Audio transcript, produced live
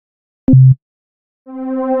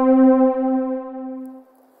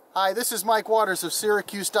Hi, this is Mike Waters of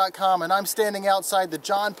syracuse.com, and I'm standing outside the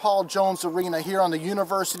John Paul Jones Arena here on the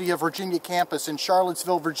University of Virginia campus in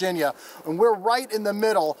Charlottesville, Virginia, and we're right in the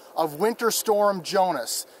middle of Winter Storm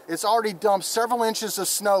Jonas. It's already dumped several inches of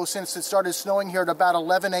snow since it started snowing here at about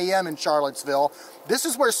 11 a.m. in Charlottesville. This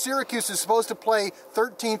is where Syracuse is supposed to play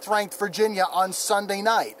 13th ranked Virginia on Sunday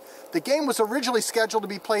night. The game was originally scheduled to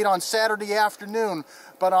be played on Saturday afternoon,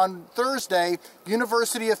 but on Thursday,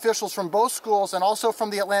 university officials from both schools and also from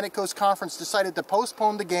the Atlantic Coast Conference decided to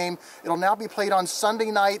postpone the game. It'll now be played on Sunday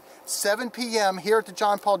night, 7 p.m. here at the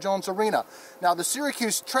John Paul Jones Arena. Now, the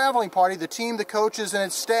Syracuse traveling party, the team, the coaches, and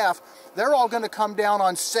its staff, they're all going to come down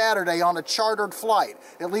on Saturday on a chartered flight.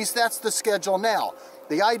 At least that's the schedule now.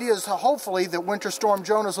 The idea is hopefully that Winter Storm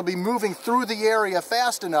Jonas will be moving through the area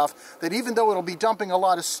fast enough that even though it'll be dumping a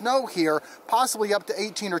lot of snow here, possibly up to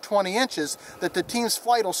 18 or 20 inches, that the team's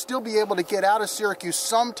flight will still be able to get out of Syracuse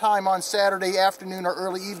sometime on Saturday afternoon or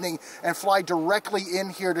early evening and fly directly in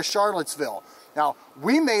here to Charlottesville. Now,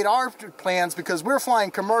 we made our plans because we're flying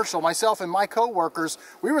commercial, myself and my co-workers.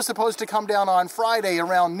 We were supposed to come down on Friday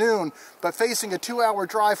around noon, but facing a 2-hour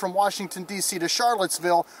drive from Washington, D.C. to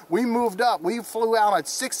Charlottesville, we moved up. We flew out at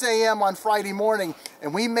 6 a.m. on Friday morning,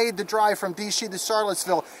 and we made the drive from D.C. to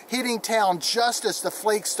Charlottesville, hitting town just as the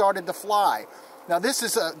flakes started to fly. Now, this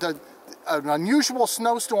is an unusual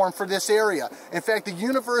snowstorm for this area. In fact, the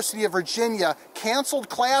University of Virginia canceled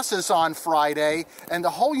classes on Friday, and the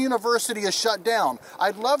whole university is shut down.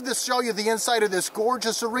 I'd love to show you the inside of this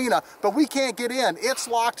gorgeous arena, but we can't get in. It's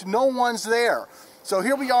locked. No one's there. So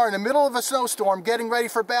here we are in the middle of a snowstorm getting ready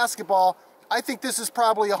for basketball. I think this is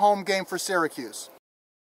probably a home game for Syracuse.